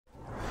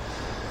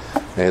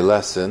A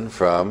lesson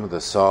from the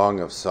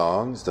Song of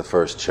Songs, the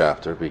first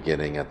chapter,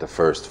 beginning at the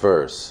first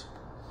verse.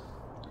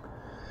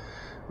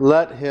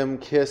 Let him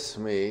kiss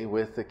me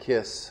with the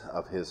kiss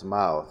of his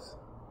mouth,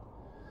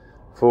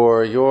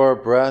 for your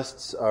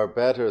breasts are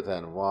better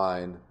than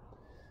wine,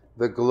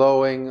 the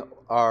glowing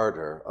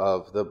ardor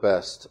of the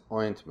best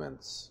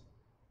ointments.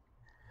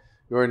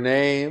 Your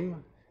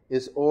name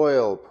is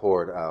oil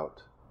poured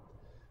out,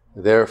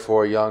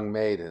 therefore young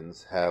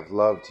maidens have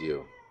loved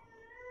you.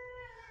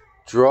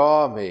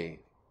 Draw me,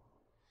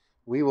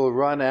 we will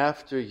run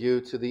after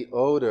you to the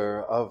odour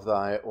of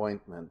thy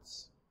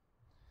ointments.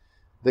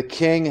 The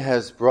King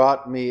has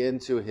brought me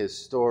into his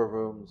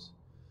storerooms.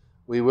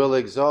 We will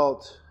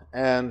exult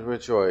and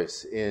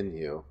rejoice in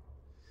you,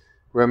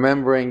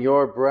 remembering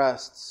your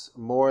breasts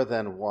more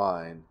than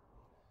wine.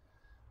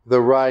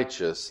 The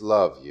righteous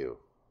love you.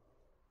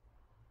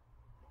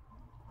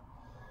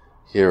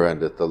 Here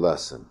endeth the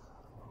lesson.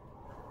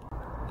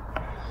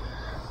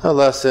 A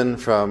lesson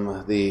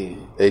from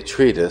a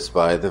treatise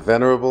by the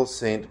Venerable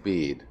Saint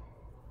Bede.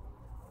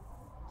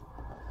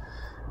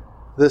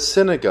 The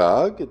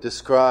synagogue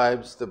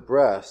describes the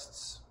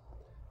breasts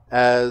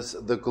as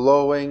the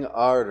glowing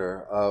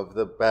ardor of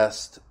the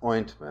best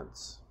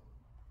ointments.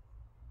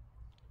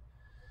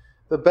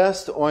 The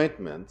best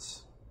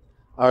ointments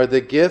are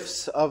the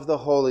gifts of the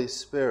Holy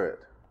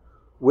Spirit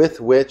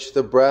with which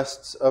the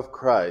breasts of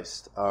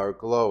Christ are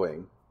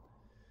glowing,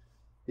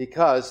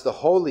 because the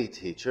holy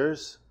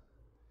teachers,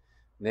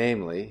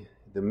 namely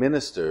the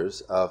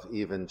ministers of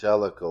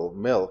evangelical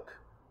milk,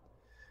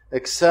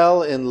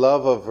 excel in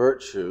love of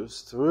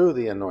virtues through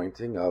the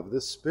anointing of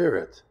the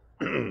Spirit.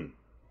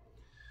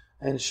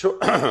 and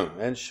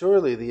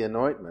surely the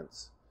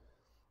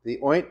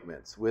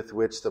ointments with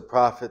which the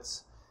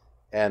prophets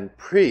and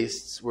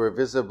priests were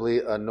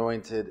visibly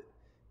anointed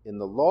in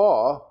the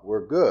law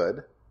were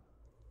good,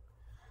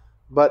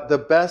 but the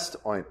best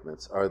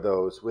ointments are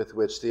those with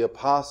which the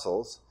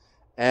apostles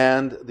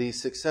and the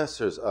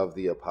successors of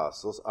the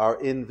apostles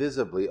are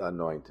invisibly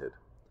anointed,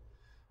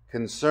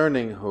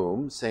 concerning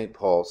whom St.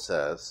 Paul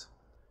says,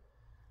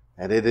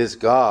 "And it is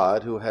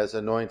God who has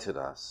anointed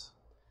us,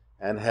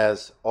 and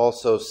has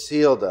also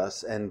sealed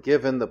us and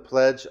given the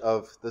pledge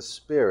of the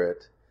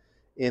Spirit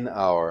in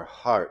our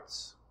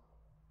hearts."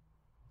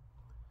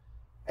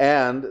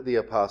 And the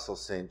Apostle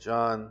St.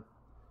 John,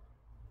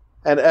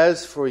 "And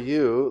as for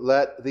you,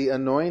 let the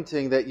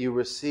anointing that you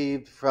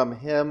received from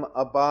him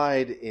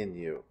abide in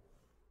you.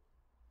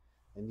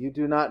 And you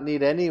do not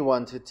need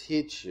anyone to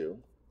teach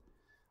you,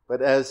 but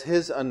as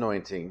his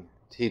anointing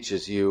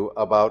teaches you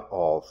about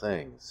all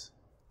things,"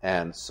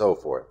 and so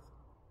forth.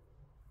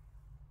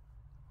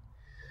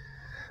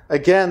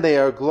 Again, they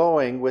are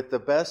glowing with the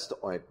best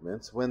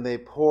ointments when they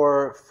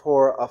pour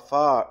forth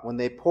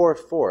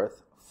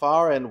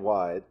far and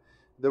wide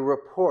the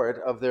report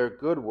of their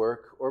good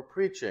work or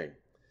preaching,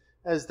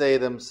 as they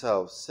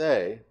themselves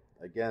say,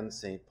 again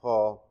St.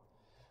 Paul,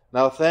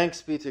 "Now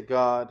thanks be to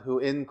God, who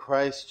in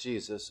Christ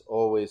Jesus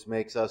always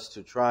makes us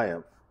to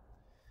triumph,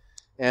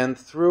 and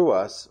through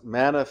us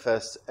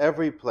manifests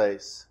every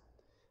place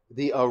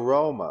the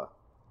aroma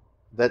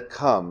that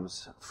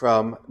comes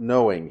from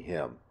knowing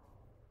him."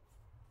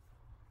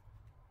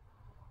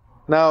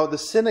 Now the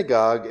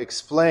synagogue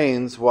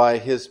explains why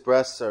his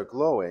breasts are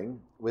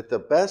glowing with the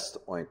best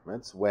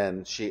ointments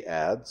when she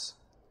adds,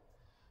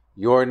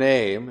 "Your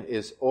name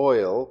is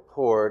oil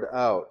poured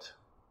out."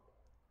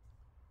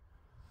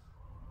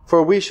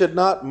 For we should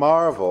not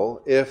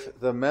marvel if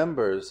the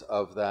members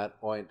of that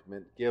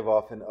ointment give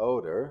off an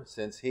odor,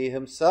 since he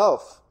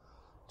himself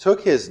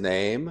took his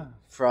name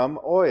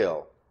from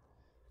oil,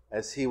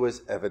 as he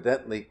was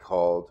evidently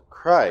called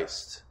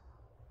Christ,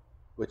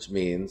 which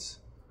means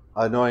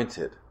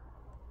anointed.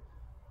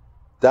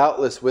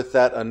 Doubtless with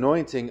that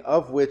anointing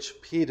of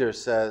which Peter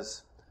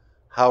says,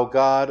 how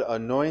God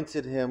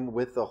anointed him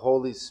with the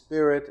Holy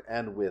Spirit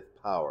and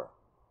with power.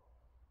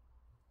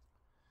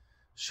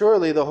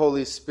 Surely the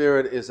Holy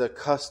Spirit is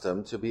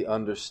accustomed to be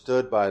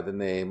understood by the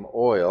name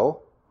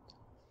oil,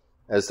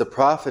 as the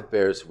prophet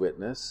bears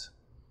witness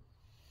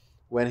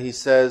when he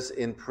says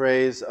in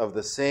praise of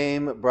the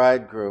same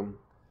bridegroom,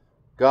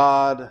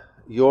 "God,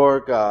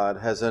 your God,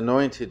 has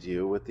anointed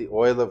you with the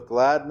oil of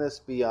gladness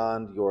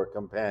beyond your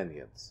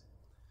companions."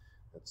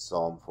 That's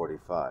Psalm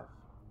 45.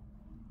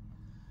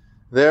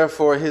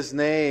 Therefore his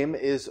name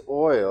is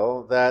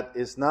oil that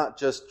is not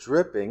just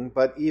dripping,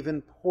 but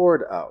even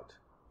poured out.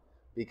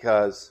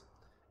 Because,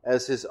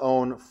 as his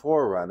own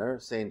forerunner,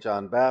 St.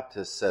 John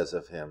Baptist says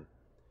of him,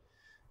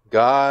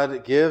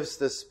 "God gives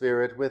the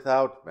Spirit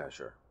without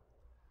measure,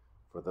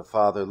 for the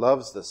Father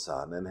loves the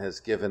Son and has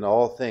given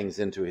all things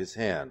into his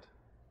hand."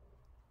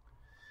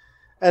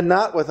 And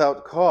not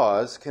without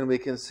cause can we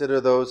consider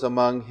those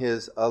among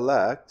his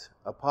elect,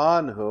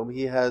 upon whom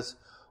he has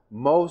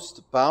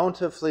most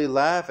bountifully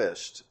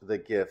lavished the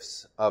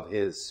gifts of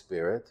his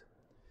Spirit,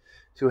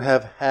 to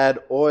have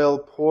had oil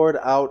poured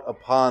out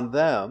upon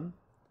them,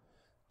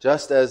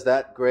 just as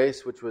that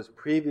grace which was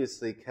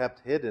previously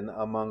kept hidden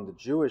among the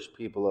Jewish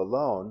people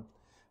alone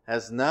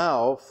has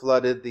now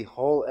flooded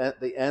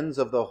the ends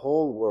of the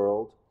whole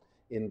world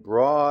in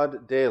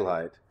broad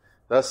daylight,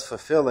 thus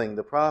fulfilling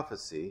the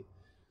prophecy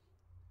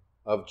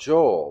of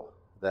Joel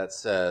that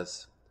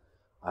says,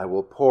 I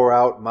will pour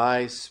out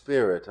my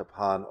Spirit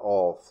upon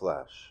all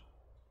flesh.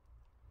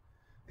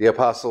 The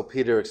Apostle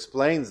Peter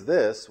explains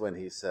this when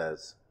he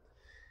says,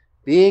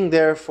 being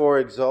therefore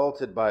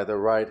exalted by the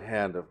right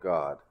hand of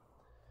God,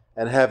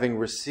 and having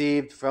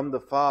received from the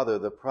Father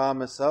the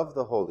promise of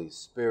the Holy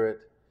Spirit,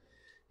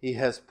 he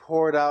has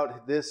poured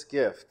out this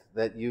gift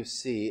that you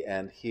see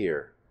and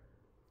hear.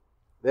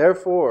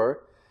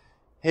 Therefore,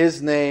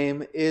 his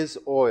name is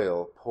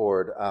oil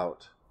poured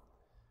out,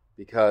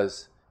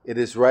 because it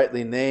is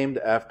rightly named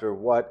after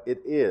what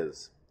it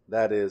is.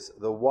 That is,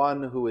 the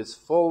one who is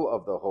full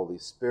of the Holy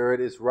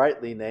Spirit is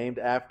rightly named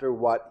after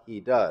what he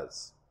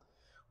does,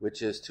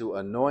 which is to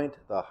anoint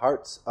the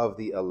hearts of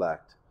the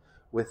elect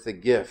with the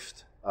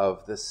gift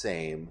of the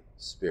same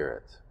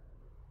Spirit.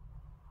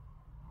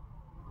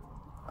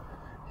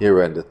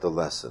 Here endeth the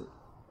lesson.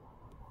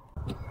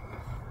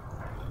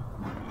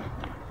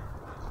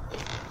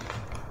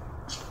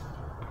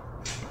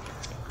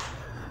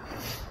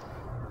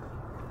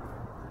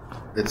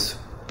 It's,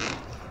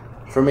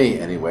 for me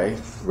anyway,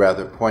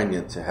 rather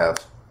poignant to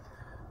have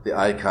the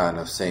icon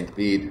of St.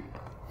 Bede,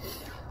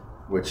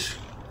 which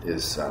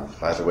is,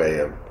 by the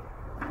way,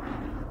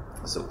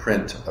 is a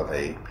print of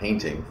a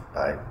painting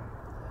by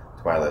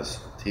Twyla's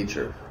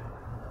teacher.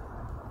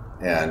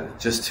 And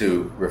just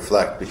to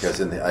reflect, because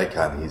in the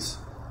icon he's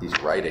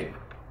writing,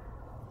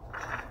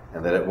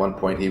 and that at one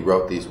point he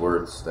wrote these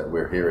words that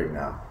we're hearing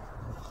now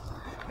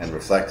and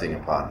reflecting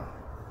upon.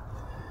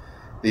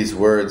 These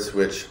words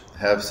which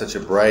have such a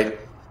bright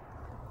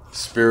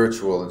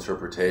spiritual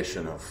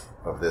interpretation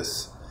of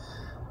this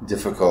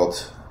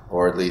difficult,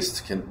 or at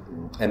least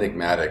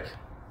enigmatic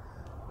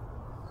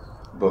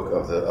book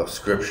of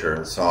Scripture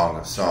and Song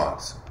of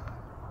Songs.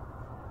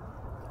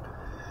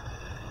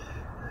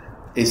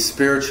 A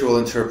spiritual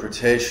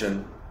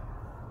interpretation,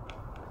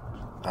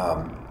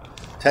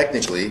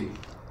 technically,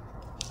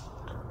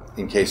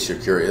 in case you're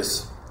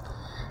curious,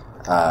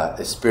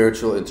 a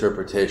spiritual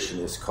interpretation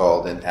is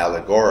called an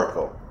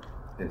allegorical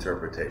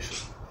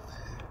interpretation,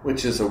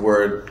 which is a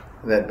word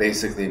that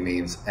basically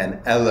means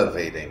an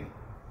elevating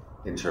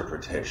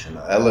interpretation,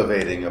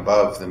 elevating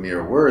above the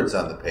mere words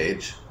on the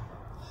page,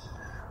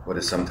 what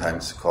is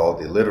sometimes called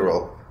the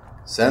literal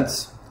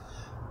sense,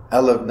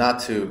 not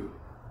to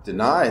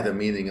deny the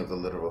meaning of the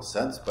literal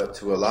sense, but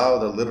to allow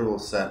the literal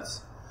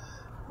sense,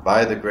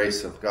 by the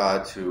grace of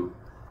God, to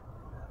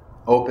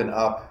open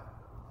up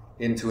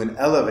into an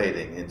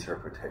elevating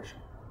interpretation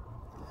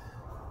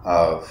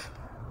of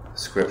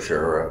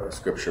Scripture or a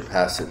Scripture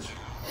passage.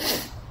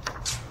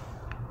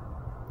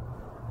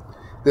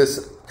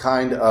 This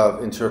kind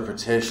of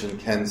interpretation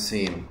can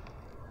seem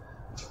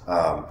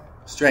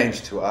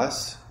strange to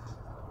us.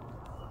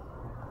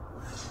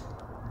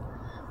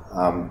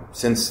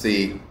 Since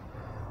the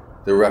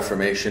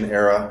Reformation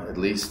era, at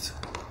least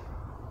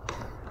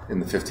in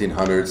the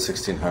 1500s,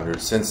 1600s,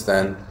 since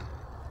then,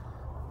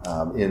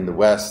 in the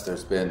West,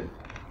 there's been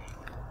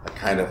a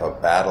kind of a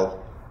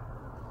battle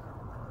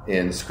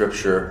in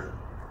Scripture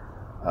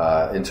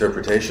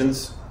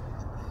interpretations,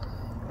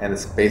 and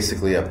it's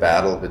basically a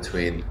battle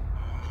between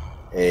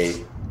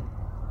a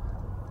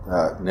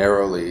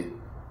narrowly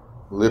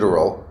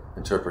literal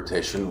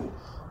interpretation.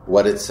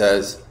 What it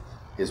says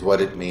is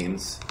what it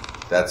means.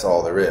 That's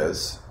all there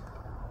is.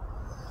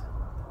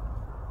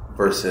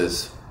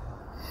 Versus,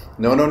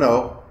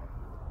 no.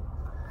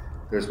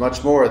 There's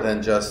much more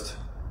than just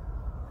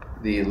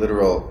the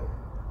literal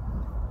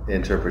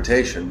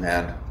interpretation,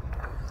 and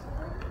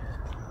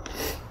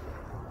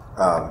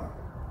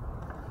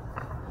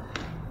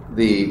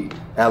the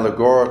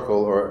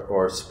allegorical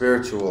or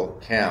spiritual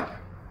camp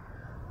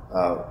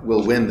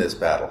will win this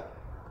battle,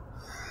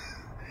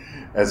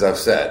 as I've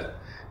said,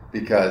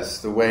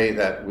 because the way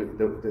that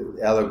the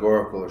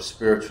allegorical or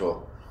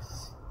spiritual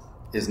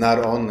is not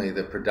only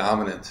the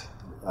predominant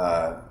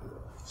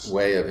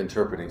way of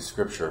interpreting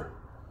Scripture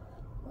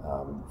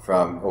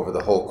from over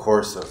the whole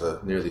course of the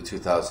nearly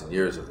 2,000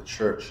 years of the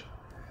Church,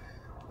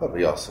 but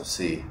we also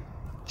see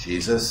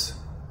Jesus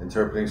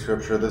interpreting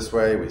Scripture this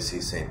way. We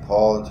see St.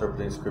 Paul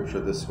interpreting Scripture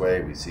this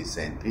way. We see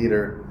St.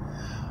 Peter.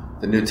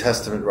 The New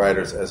Testament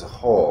writers as a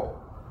whole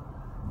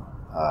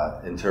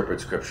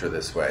interpret Scripture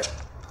this way.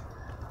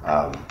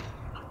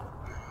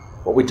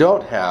 What we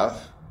don't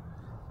have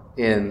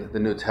in the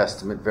New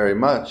Testament very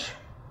much,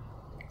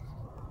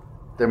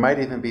 there might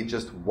even be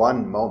just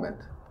one moment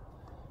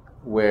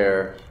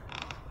where,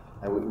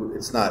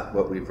 it's not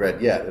what we've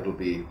read yet, it'll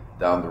be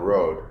down the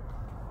road,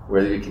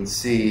 where you can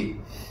see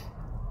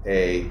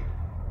a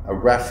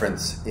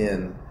reference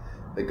in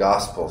the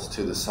Gospels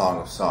to the Song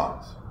of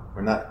Songs.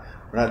 We're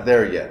not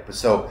there yet.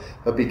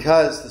 But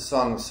because the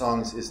Song of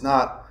Songs is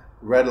not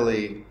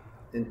readily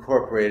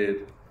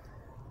incorporated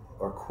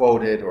or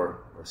quoted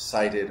or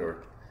cited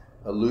or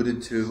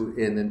alluded to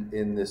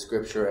in the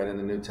Scripture and in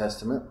the New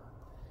Testament,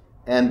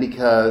 and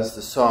because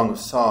the Song of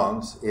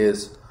Songs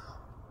is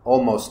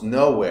almost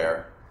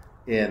nowhere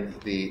in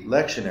the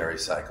lectionary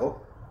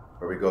cycle,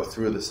 where we go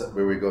through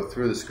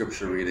the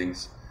scripture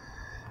readings,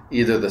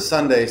 either the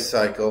Sunday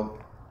cycle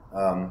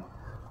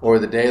or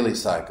the daily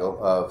cycle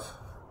of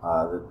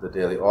the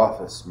daily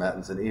office,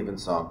 Matins and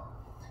Evensong.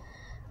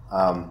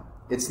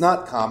 It's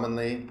not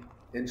commonly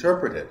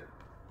interpreted,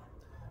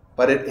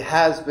 but it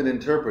has been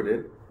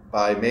interpreted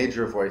by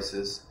major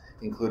voices,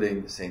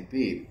 including St.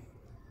 Bede,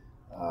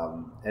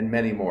 and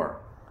many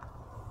more.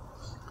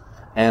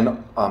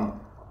 And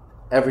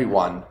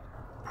everyone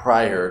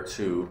prior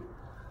to,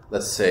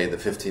 let's say, the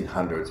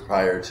 1500s,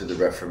 prior to the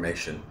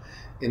Reformation,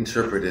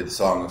 interpreted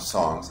Song of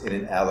Songs in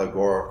an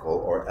allegorical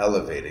or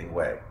elevating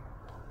way.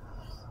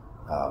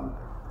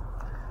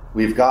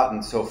 We've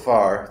gotten so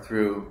far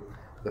through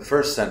the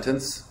first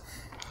sentence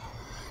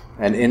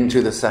and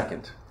into the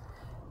second.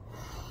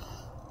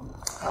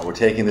 We're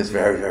taking this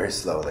very, very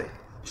slowly.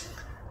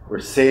 We're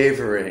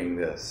savoring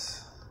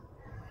this.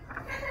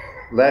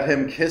 Let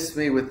him kiss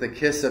me with the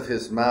kiss of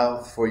his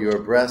mouth, for your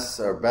breasts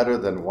are better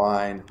than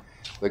wine,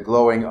 the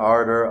glowing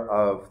ardor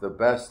of the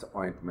best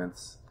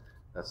ointments.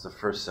 That's the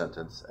first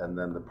sentence. And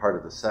then the part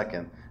of the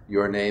second,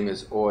 your name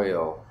is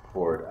oil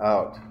poured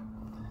out.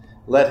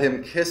 Let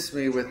him kiss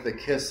me with the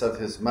kiss of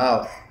his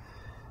mouth.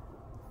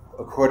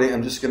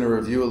 I'm just going to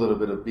review a little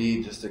bit of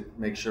Bede just to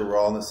make sure we're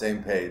all on the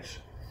same page.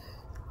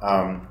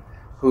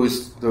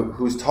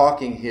 Who's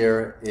talking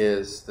here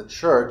is the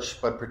church,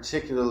 but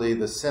particularly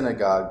the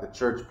synagogue, the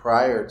church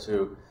prior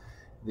to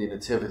the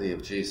nativity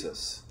of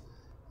Jesus,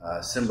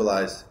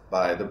 symbolized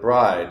by the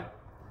bride.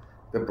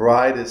 The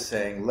bride is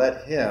saying,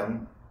 let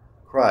him,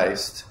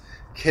 Christ,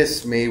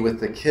 kiss me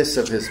with the kiss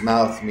of his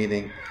mouth,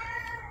 meaning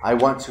I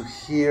want to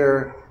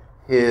hear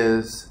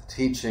his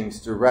teachings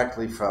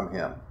directly from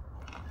him,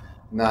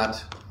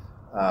 not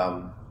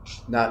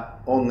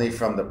only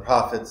from the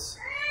prophets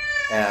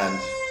and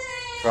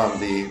from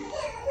the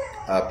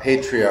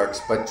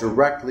patriarchs, but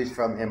directly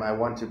from him. I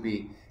want to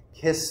be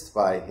kissed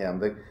by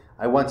him.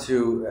 I want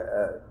to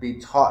be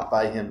taught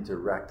by him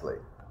directly.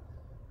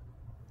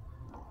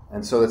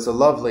 And so it's a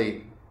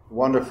lovely,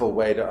 wonderful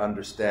way to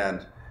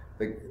understand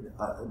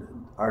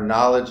our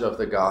knowledge of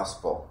the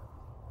gospel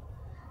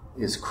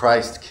is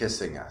Christ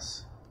kissing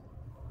us.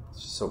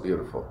 It's just so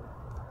beautiful.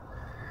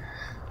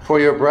 For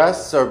your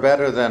breasts are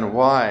better than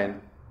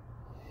wine.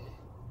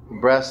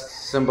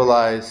 Breasts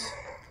symbolize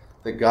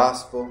the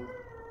gospel,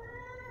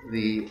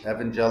 the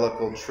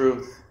evangelical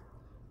truth.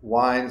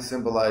 Wine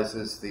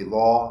symbolizes the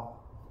law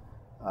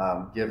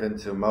given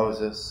to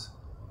Moses.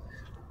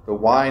 The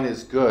wine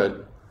is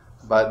good,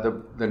 but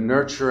the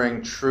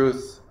nurturing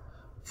truth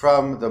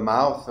from the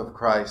mouth of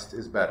Christ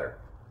is better.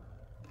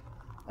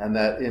 And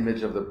that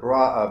image of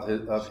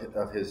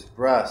of his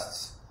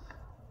breasts,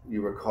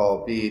 you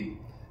recall, Bede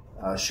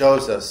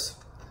shows us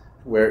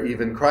where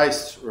even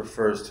Christ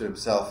refers to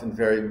himself in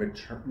very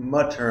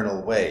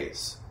maternal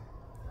ways.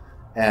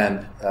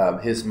 And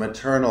his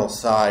maternal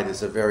side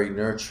is a very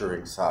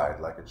nurturing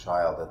side, like a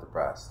child at the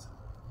breast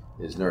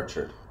is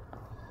nurtured.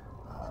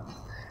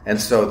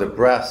 And so the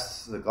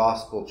breasts, the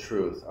gospel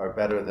truth, are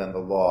better than the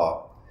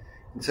law.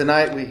 And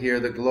tonight we hear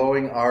the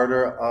glowing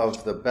ardor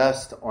of the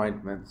best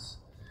ointments.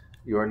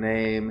 Your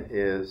name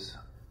is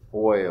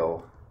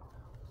oil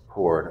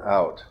poured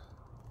out.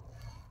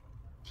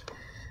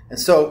 And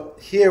so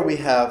here we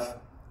have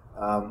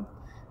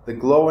the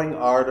glowing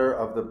ardor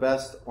of the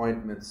best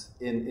ointments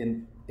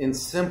in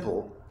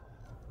simple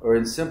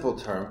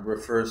term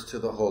refers to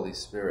the Holy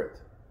Spirit.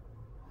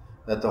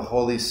 That the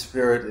Holy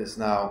Spirit is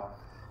now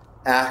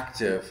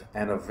active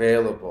and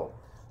available.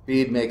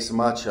 Bede makes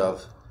much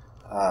of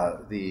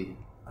the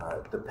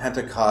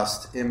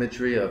Pentecost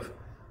imagery of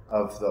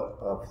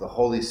the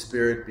Holy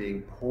Spirit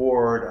being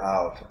poured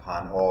out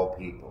upon all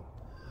people.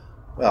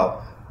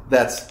 Well,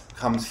 that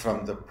comes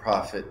from the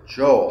prophet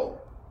Joel,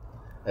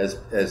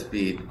 as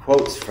Bede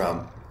quotes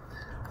from.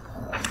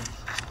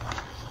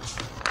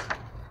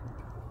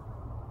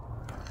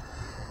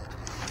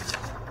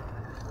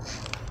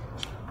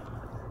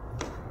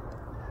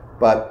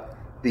 But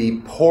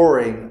the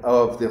pouring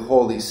of the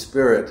Holy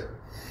Spirit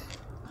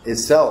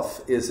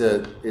itself is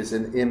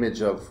an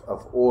image of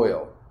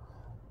oil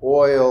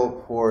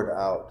poured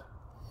out.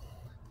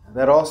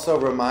 That also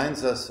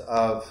reminds us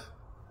of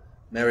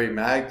Mary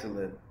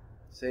Magdalene,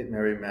 Saint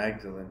Mary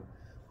Magdalene,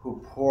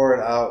 who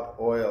poured out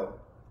oil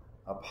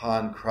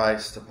upon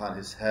Christ, upon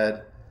his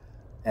head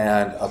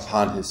and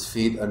upon his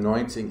feet,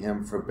 anointing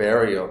him for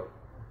burial.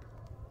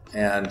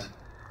 And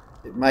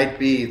it might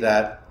be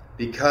that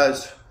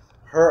because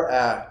her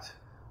act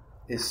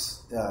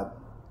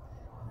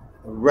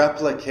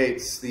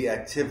replicates the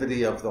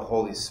activity of the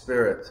Holy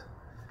Spirit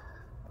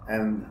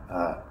and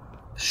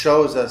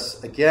shows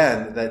us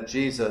again that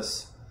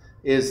Jesus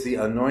is the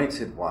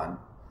anointed one.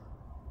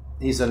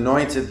 He's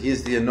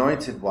the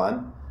anointed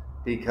one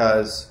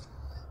because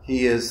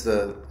he is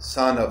the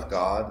Son of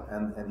God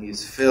and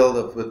he's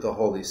filled with the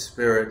Holy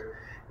Spirit.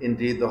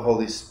 Indeed, the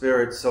Holy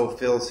Spirit so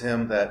fills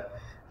him that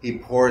he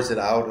pours it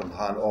out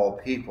upon all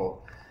people.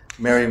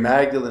 Mary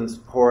Magdalene's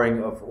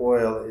pouring of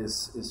oil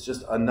is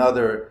just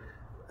another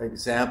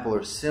example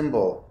or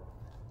symbol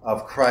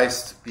of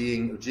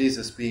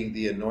Jesus being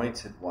the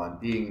anointed one,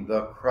 being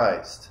the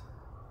Christ,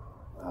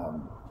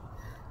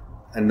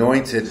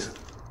 anointed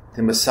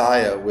the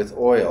Messiah with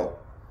oil.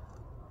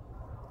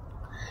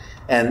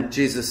 And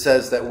Jesus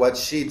says that what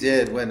she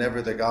did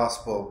whenever the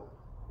gospel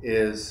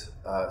is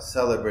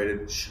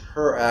celebrated,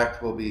 her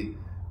act will be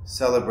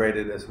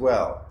celebrated as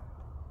well.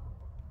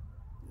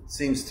 It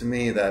seems to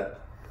me that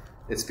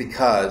it's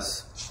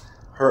because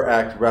her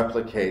act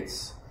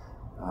replicates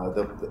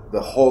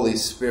the Holy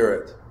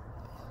Spirit,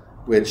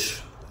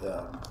 which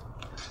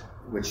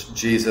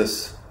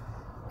Jesus,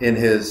 in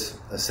his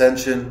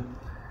ascension,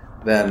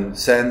 then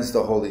sends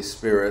the Holy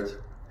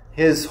Spirit,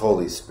 his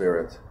Holy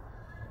Spirit,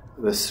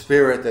 the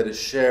Spirit that is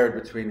shared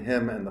between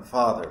him and the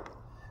Father,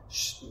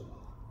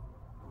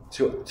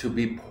 to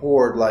be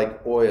poured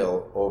like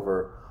oil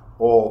over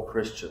all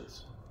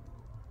Christians.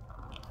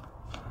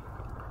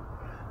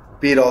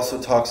 Bede also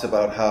talks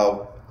about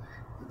how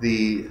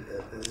the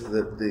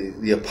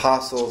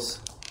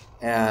apostles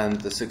and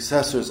the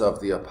successors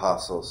of the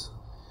apostles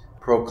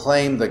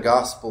proclaim the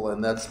gospel,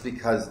 and that's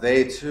because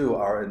they too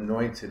are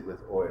anointed with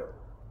oil,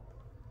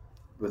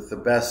 with the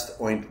best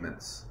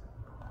ointments,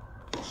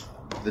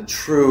 the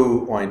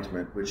true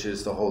ointment, which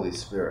is the Holy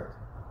Spirit.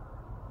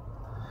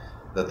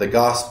 That the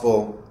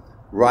gospel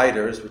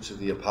writers, which are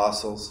the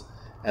apostles,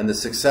 and the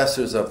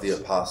successors of the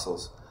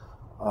apostles,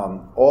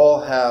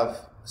 all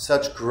have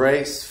such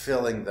grace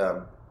filling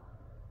them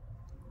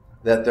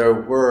that their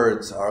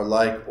words are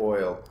like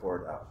oil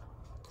poured out.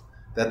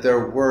 That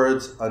their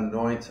words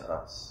anoint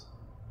us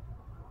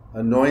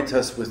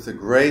with the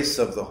grace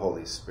of the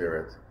Holy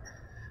Spirit,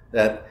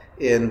 that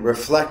in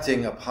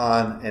reflecting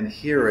upon and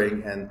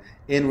hearing and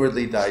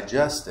inwardly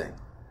digesting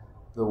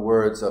the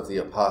words of the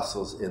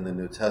apostles in the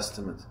New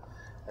Testament,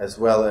 as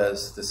well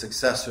as the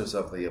successors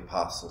of the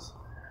apostles,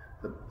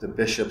 the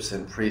bishops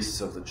and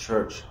priests of the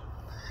church,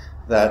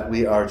 that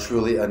we are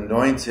truly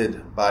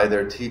anointed by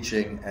their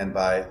teaching and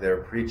by their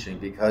preaching,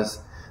 because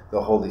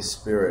the Holy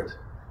Spirit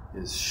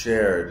is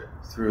shared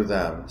through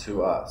them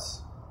to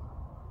us.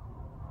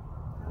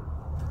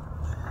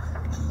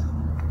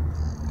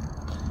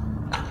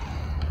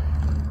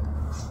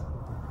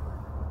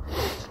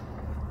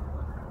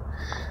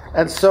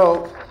 And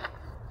so,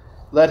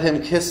 let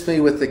him kiss me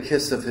with the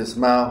kiss of his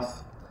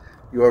mouth.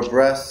 Your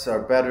breasts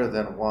are better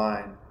than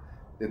wine,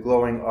 the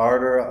glowing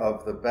ardor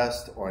of the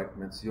best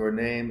ointments. Your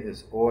name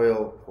is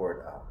oil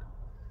poured out.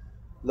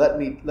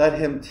 Let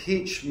him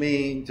teach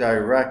me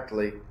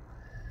directly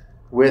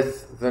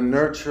with the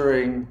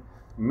nurturing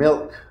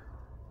milk,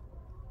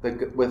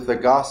 with the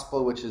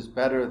gospel which is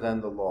better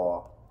than the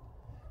law,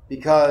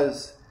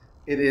 because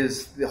it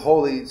is the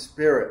Holy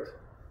Spirit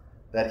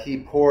that he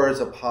pours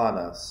upon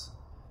us,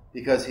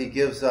 because he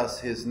gives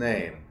us his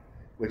name,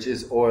 which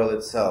is oil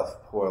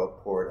itself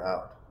poured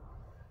out.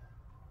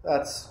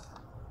 That's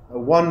a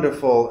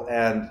wonderful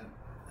and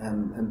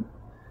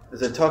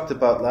as I talked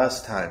about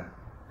last time,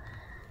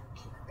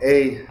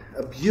 a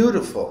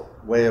beautiful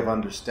way of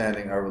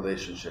understanding our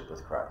relationship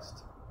with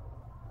Christ.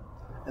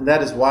 And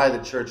that is why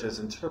the church has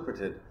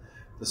interpreted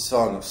the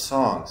Song of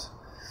Songs,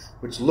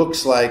 which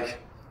looks like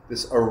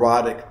this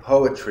erotic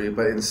poetry,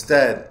 but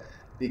instead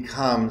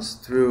becomes,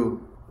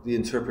 through the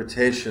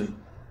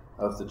interpretation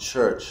of the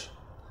church,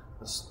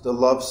 the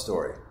love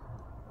story.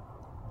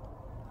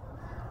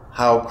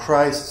 How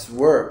Christ's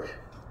work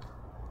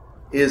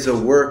is a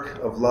work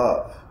of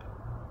love.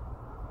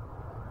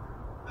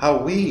 How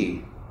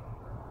we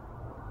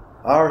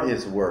are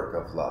his work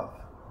of love.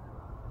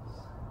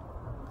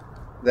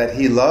 That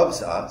he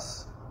loves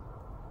us,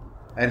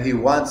 and he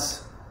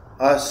wants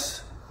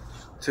us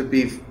to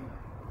be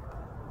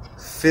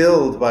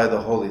filled by the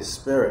Holy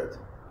Spirit.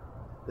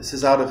 This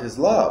is out of his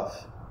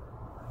love.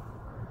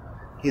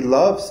 He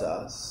loves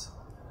us,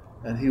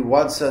 and he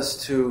wants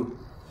us to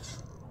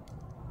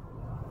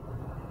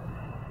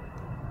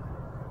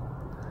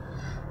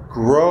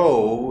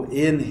grow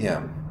in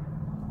him.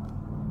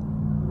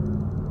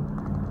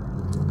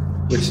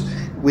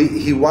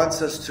 He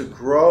wants us to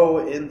grow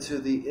into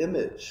the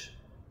image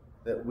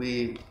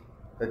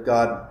that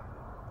God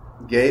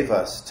gave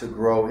us to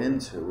grow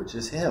into, which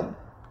is him.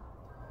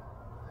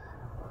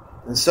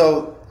 And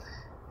so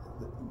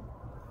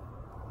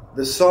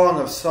the Song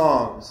of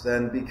Songs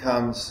then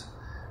becomes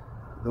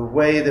the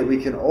way that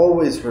we can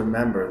always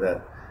remember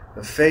that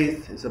the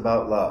faith is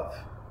about love.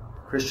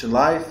 Christian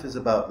life is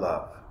about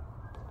love.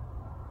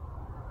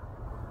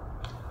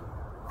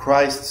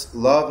 Christ's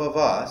love of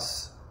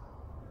us,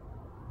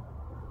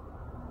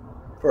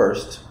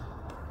 first,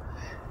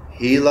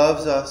 he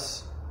loves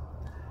us,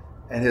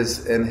 and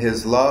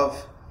his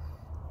love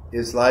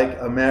is like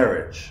a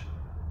marriage.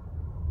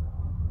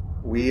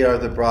 We are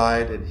the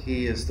bride and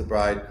he is the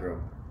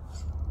bridegroom.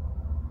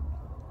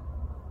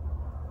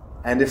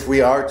 And if we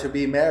are to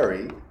be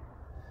married,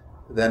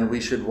 then we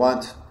should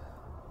want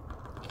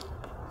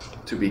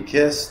to be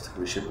kissed,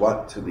 we should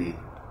want to be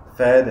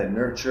fed and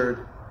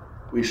nurtured,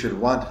 we should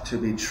want to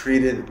be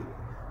treated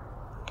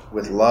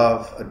with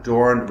love,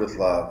 adorned with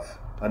love,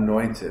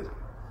 anointed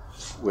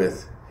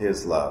with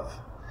his love.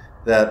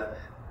 That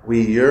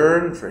we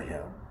yearn for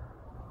him,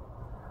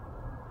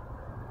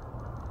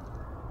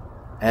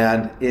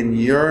 And in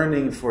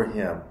yearning for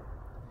him,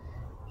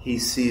 he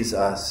sees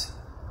us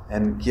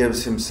and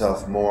gives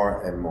himself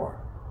more and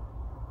more.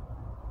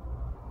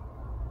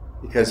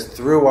 Because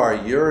through our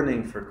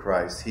yearning for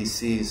Christ, he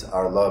sees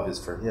our love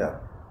is for him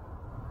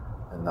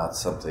and not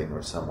something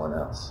or someone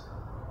else.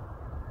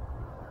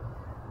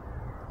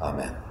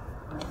 Amen.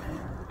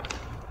 Amen.